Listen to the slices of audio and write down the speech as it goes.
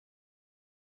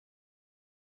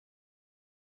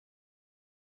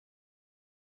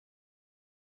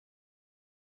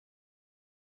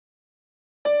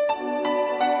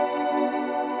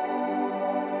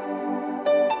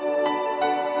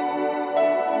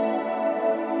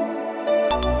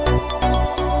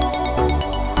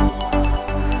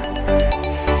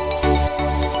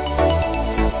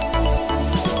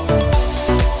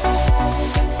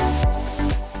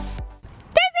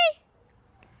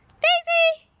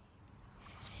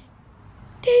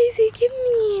Daisy, give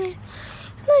me here.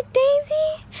 Look,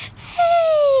 Daisy.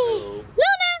 Hey. Hello.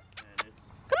 Luna.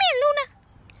 Come here, Luna.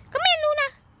 Come here, Luna.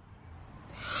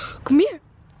 Come here.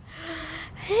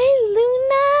 Hey,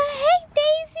 Luna. Hey,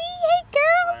 Daisy. Hey,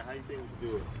 girls. How you think we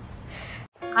do it?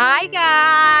 Hi,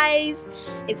 guys.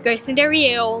 It's Grace and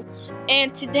Darielle.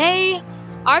 And today,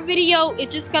 our video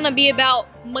is just going to be about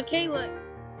Mikayla.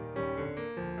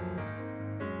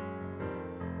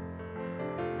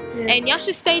 And y'all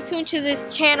should stay tuned to this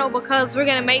channel because we're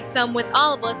gonna make some with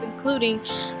all of us, including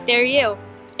Darielle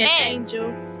and Angel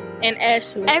and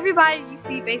Ashley. Everybody you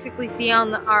see basically see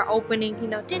on our opening, you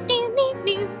know,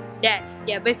 that,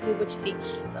 yeah, basically what you see.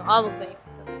 So all of them.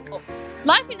 Oh.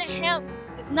 Life in the Hamp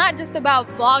is not just about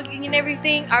vlogging and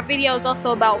everything. Our video is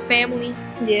also about family.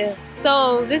 Yeah.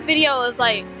 So this video is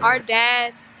like our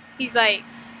dad. He's like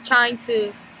trying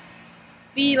to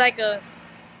be like a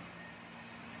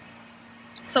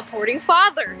supporting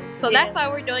father. So that's why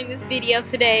we're doing this video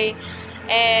today.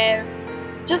 And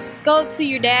just go to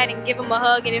your dad and give him a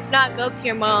hug, and if not, go to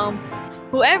your mom.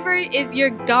 Whoever is your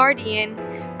guardian,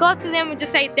 go up to them and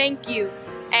just say thank you.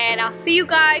 And I'll see you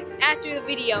guys after the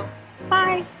video.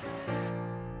 Bye.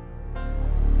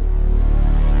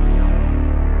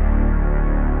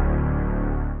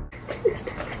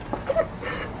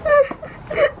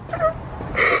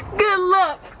 Good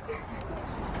luck.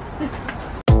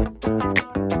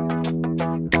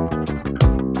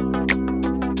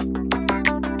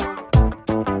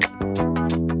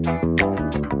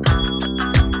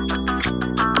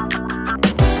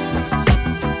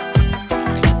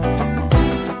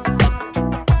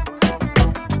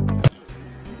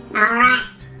 Alright,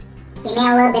 give me a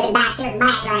little bit about your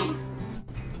background.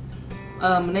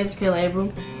 My name's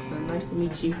Mikayla. So nice to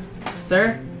meet you,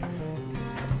 sir.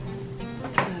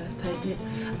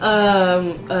 I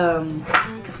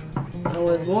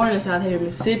was born in South Haven,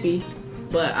 Mississippi,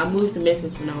 but I moved to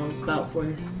Memphis when I was about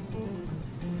 40.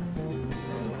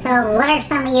 So what are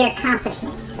some of your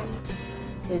accomplishments?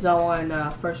 I won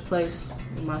first place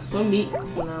in my swim meet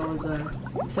when I was in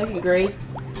second grade.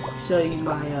 Show you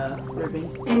my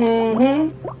ribbon.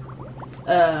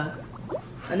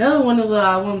 Another one was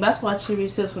I won basketball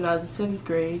championships when I was in 7th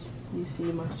grade. You see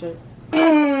my shirt.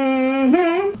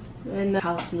 And the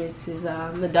housemates is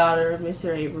I'm the daughter of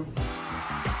Mr. Abram.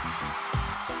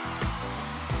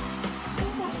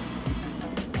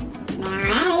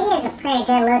 Now, he is a pretty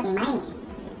good looking man.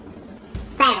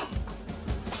 So,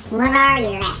 what are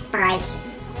your aspirations?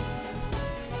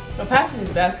 My passion is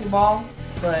basketball,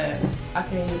 but I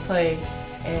can either play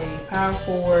a power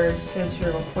forward,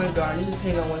 center, or point guard. Just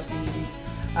depending on what's needed.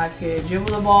 I could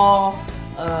dribble the ball,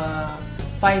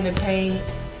 fight in the paint,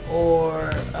 or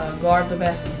guard the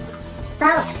basket.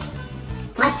 So,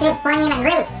 what's your playing a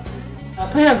group?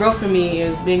 Playing a group for me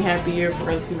is being happier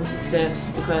for other people's success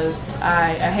because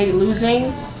I hate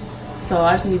losing, so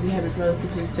I just need to be happy for other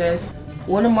people's success.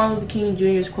 One of Martin Luther King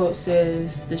Jr.'s quotes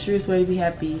says, "The surest way to be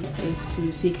happy is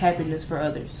to seek happiness for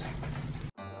others."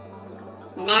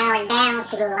 Now we're down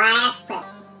to the last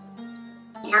question.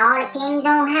 It all depends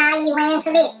on how you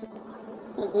answer this.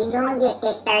 If you're gonna get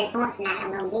this 30 points tonight,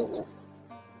 I'm gonna give you.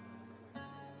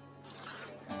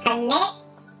 Connect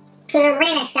to the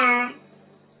Renaissance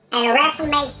and the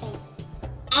Reformation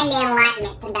and the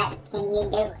Enlightenment today. Can you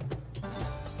do it?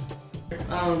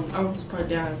 I wrote this part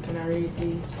down. Can I read it to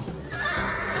you?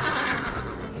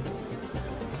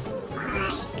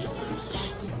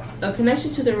 A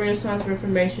connection to the Renaissance,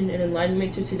 Reformation, and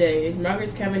Enlightenment to today is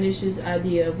Margaret Cavendish's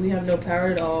idea of we have no power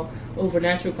at all over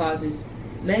natural causes.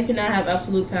 Man cannot have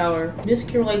absolute power. This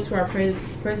can relate to our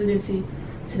presidency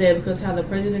today because how the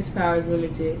president's power is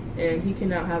limited and he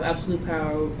cannot have absolute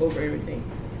power over everything.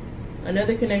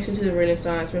 Another connection to the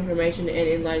Renaissance, Reformation, and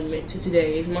Enlightenment to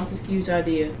today is Montesquieu's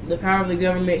idea. The power of the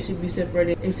government should be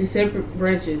separated into separate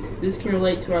branches. This can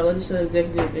relate to our legislative,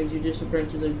 executive, and judicial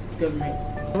branches of government.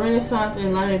 The Renaissance and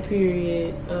Enlightenment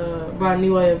period brought a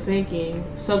new way of thinking.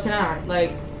 So can I.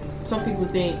 Like, some people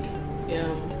think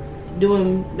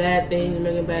doing bad things and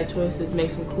making bad choices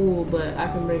makes them cool, but I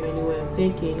can bring a new way of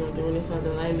thinking like the Renaissance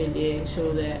and Enlightenment did and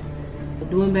show that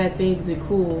doing bad things is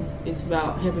cool. It's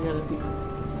about helping other people.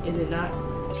 Is it not?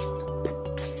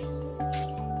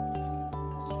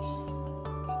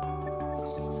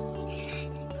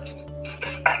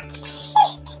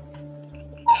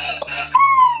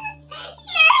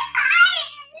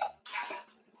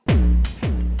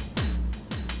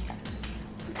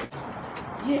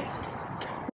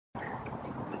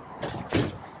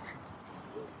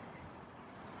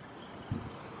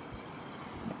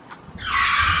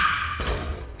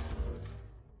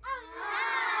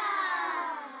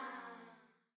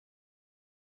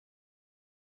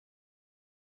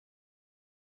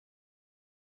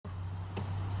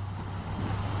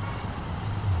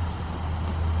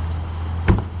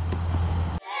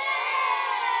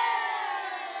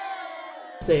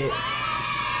 say it.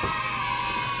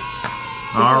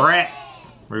 All right.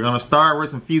 We're gonna start with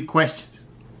some few questions.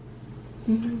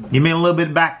 Give me a little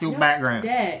bit about your background.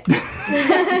 Dad.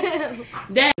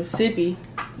 Dad was Mississippi,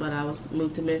 but I was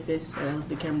moved to Memphis and I left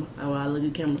the camera. I look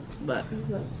at the camera, but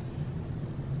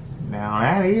Now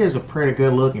that is a pretty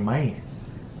good looking man.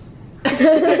 Guys,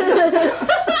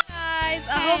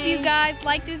 I hope you guys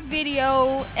like this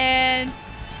video, and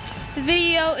this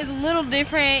video is a little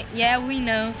different. Yeah, we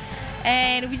know,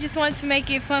 and we just wanted to make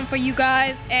it fun for you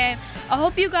guys, and I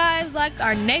hope you guys like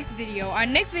our next video. Our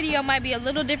next video might be a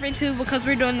little different too, because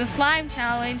we're doing the slime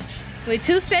challenge with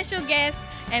 2 special guests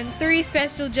and 3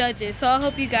 special judges, so I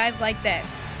hope you guys like that.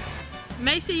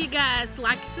 Make sure you guys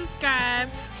like and subscribe,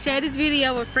 share this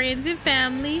video with friends and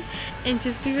family, and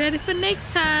just be ready for next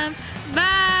time.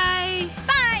 Bye!